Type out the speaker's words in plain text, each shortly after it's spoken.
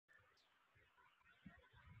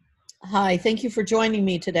Hi, thank you for joining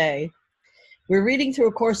me today. We're reading through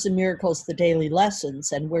A Course in Miracles, the daily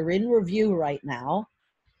lessons, and we're in review right now.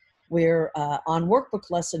 We're on Workbook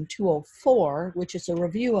Lesson 204, which is a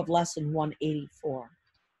review of Lesson 184.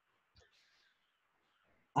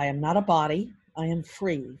 I am not a body, I am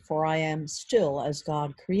free, for I am still as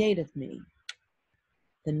God created me.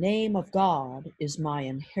 The name of God is my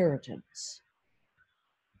inheritance.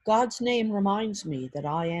 God's name reminds me that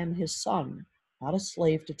I am His son, not a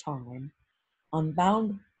slave to time,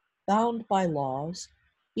 bound by laws,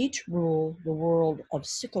 each rule the world of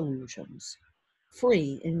sick illusions,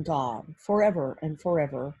 free in God, forever and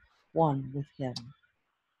forever, one with Him.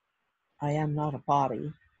 I am not a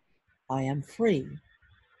body, I am free,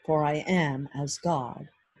 for I am as God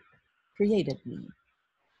created me.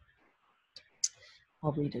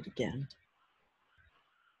 I'll read it again.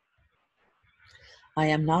 I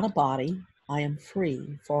am not a body, I am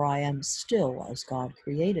free, for I am still as God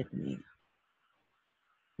created me.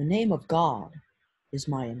 The name of God is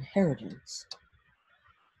my inheritance.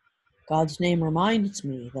 God's name reminds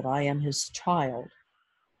me that I am His child,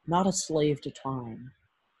 not a slave to time,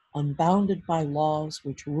 unbounded by laws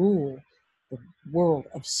which rule the world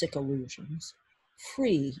of sick illusions,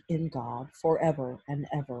 free in God forever and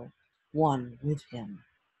ever, one with Him.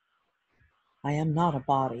 I am not a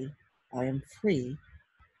body, I am free,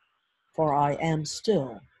 for I am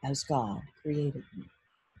still as God created me.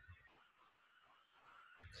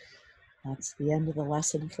 That's the end of the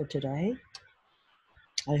lesson for today.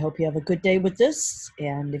 I hope you have a good day with this,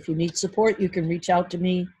 and if you need support, you can reach out to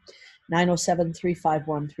me,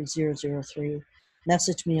 907-351-3003.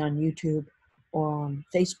 Message me on YouTube or on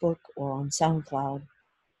Facebook or on SoundCloud,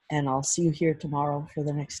 and I'll see you here tomorrow for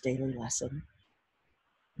the next daily lesson.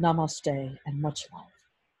 Namaste and much love.